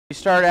We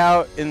start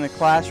out in the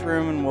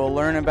classroom and we'll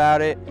learn about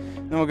it,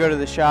 then we'll go to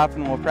the shop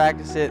and we'll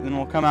practice it, and then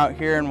we'll come out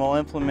here and we'll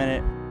implement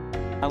it.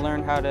 I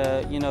learned how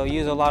to,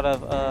 use a lot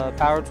of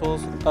power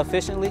tools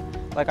efficiently.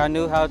 Like I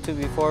knew how to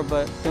before,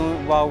 but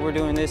while we're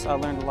doing this, I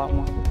learned a lot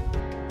more.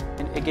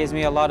 And it gives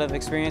me a lot of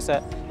experience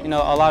that, a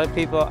lot of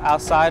people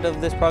outside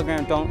of this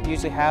program don't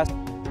usually have.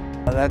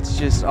 That's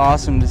just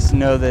awesome to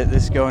know that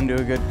this is going to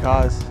a good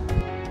cause.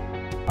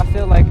 I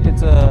feel like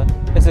it's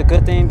a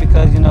good thing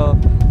because,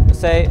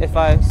 say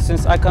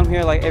since I come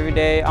here like every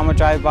day, I'm gonna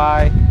drive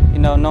by,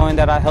 knowing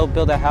that I helped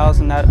build a house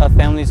and that a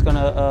family's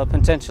gonna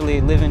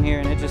potentially live in here,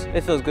 and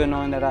it feels good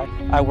knowing that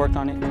I worked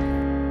on it.